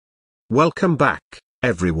Welcome back,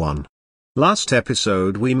 everyone. Last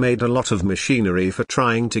episode we made a lot of machinery for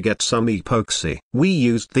trying to get some epoxy. We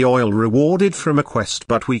used the oil rewarded from a quest,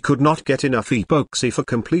 but we could not get enough epoxy for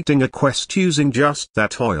completing a quest using just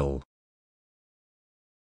that oil.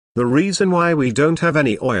 The reason why we don't have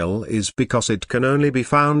any oil is because it can only be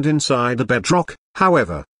found inside the bedrock.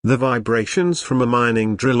 However, the vibrations from a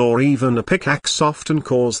mining drill or even a pickaxe often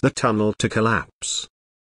cause the tunnel to collapse.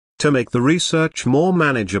 To make the research more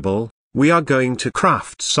manageable, we are going to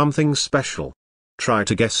craft something special. Try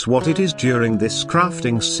to guess what it is during this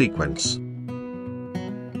crafting sequence.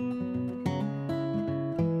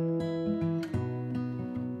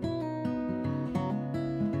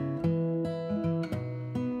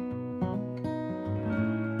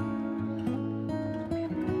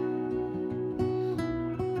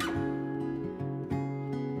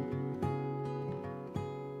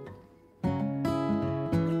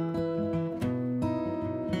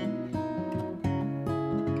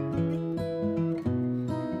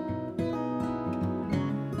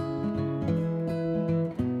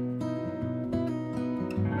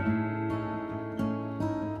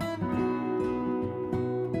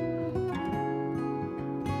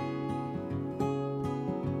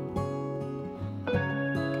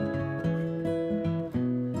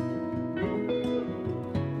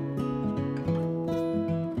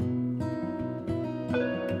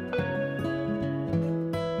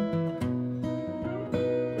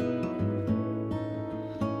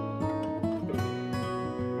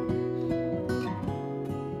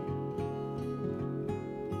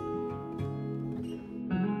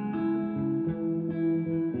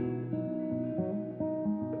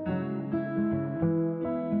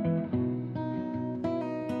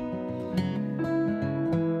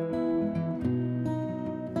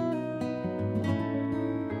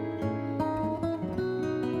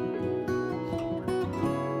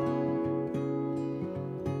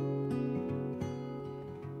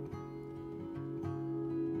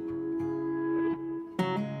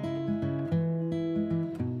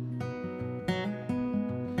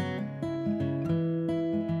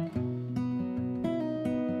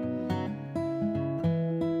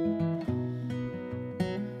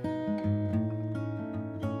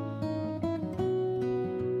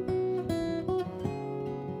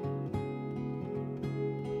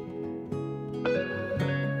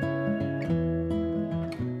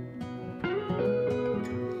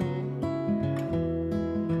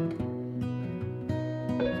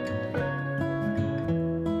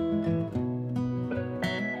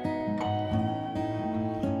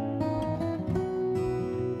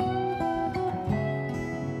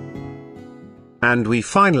 And we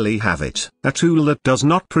finally have it. A tool that does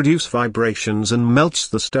not produce vibrations and melts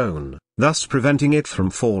the stone, thus preventing it from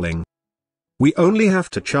falling. We only have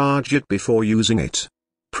to charge it before using it.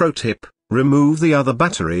 Pro tip: remove the other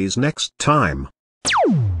batteries next time.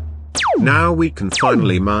 Now we can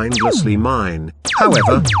finally mindlessly mine.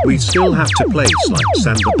 However, we still have to place lights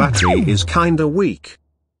and the battery is kinda weak.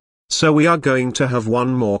 So we are going to have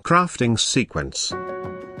one more crafting sequence.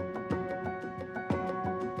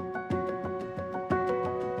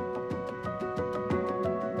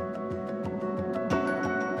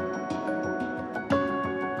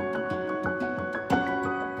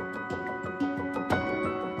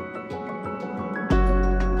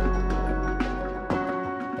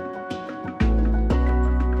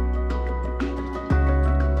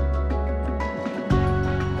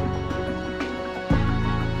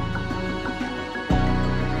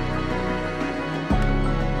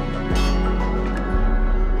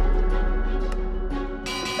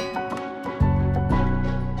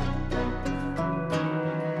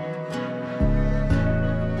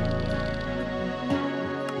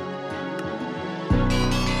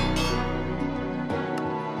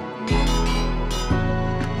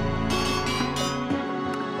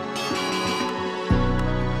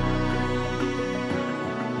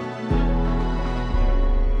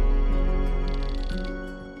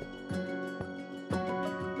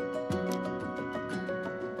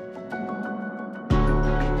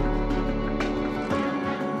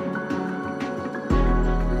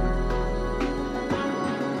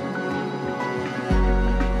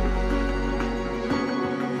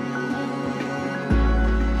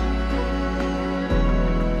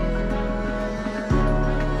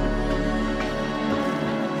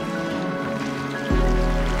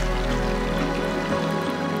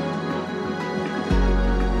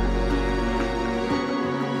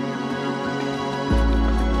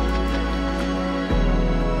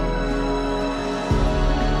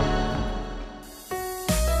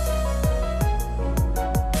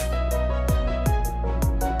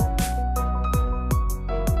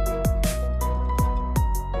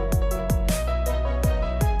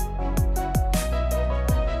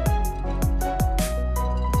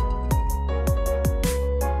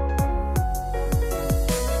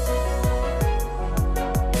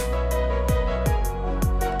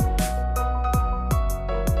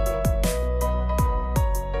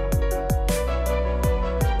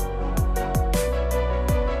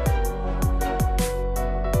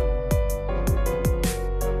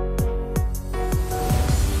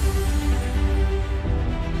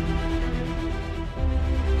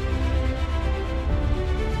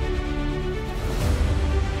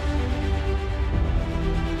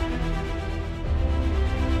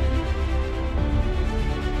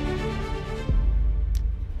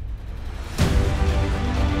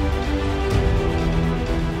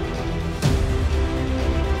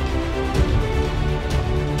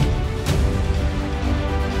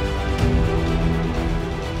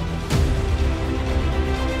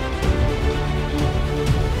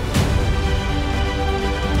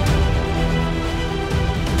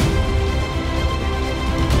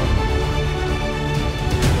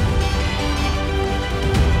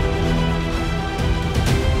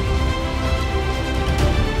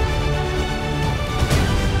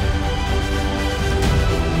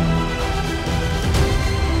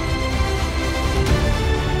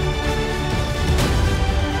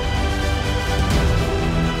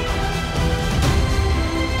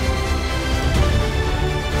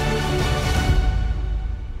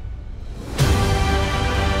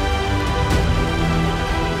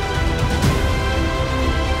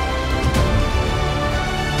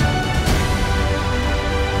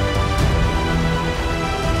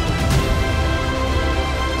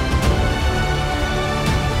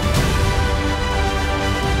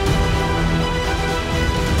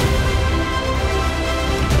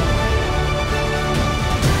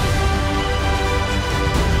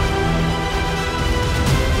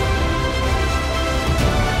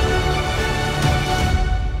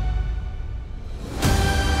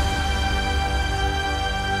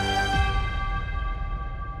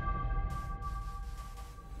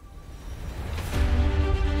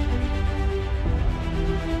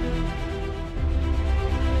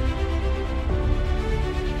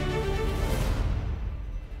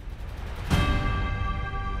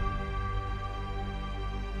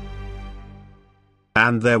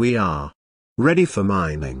 And there we are. Ready for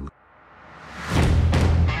mining.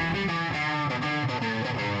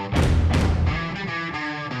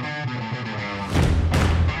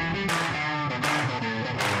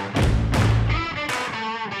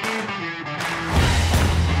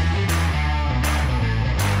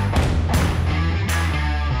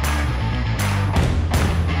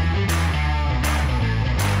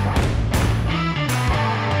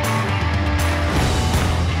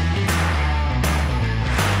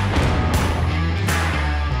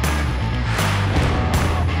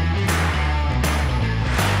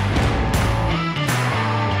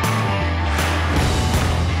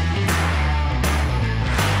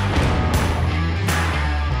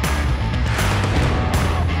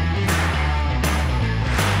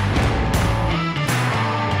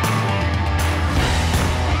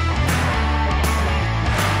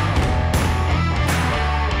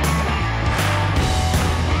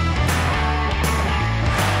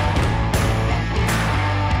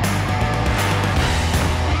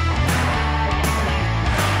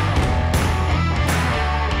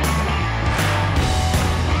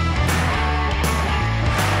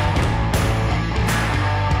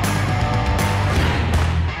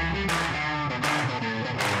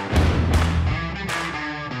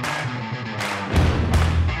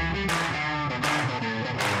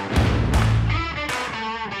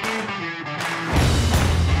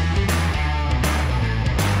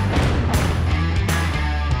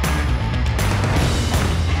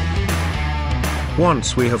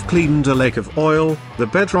 Once we have cleaned a lake of oil, the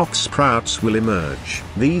bedrock sprouts will emerge.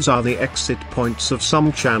 These are the exit points of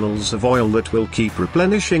some channels of oil that will keep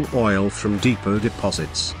replenishing oil from deeper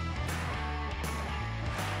deposits.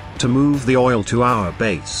 To move the oil to our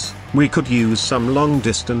base, we could use some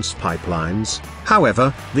long-distance pipelines.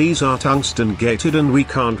 However, these are tungsten gated and we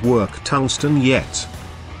can't work tungsten yet.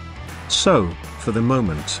 So, for the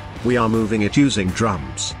moment, we are moving it using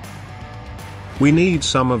drums. We need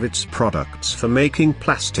some of its products for making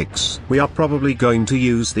plastics. We are probably going to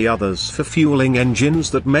use the others for fueling engines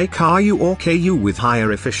that make RU or KU with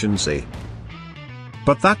higher efficiency.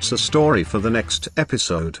 But that's a story for the next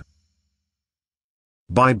episode.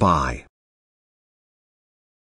 Bye bye.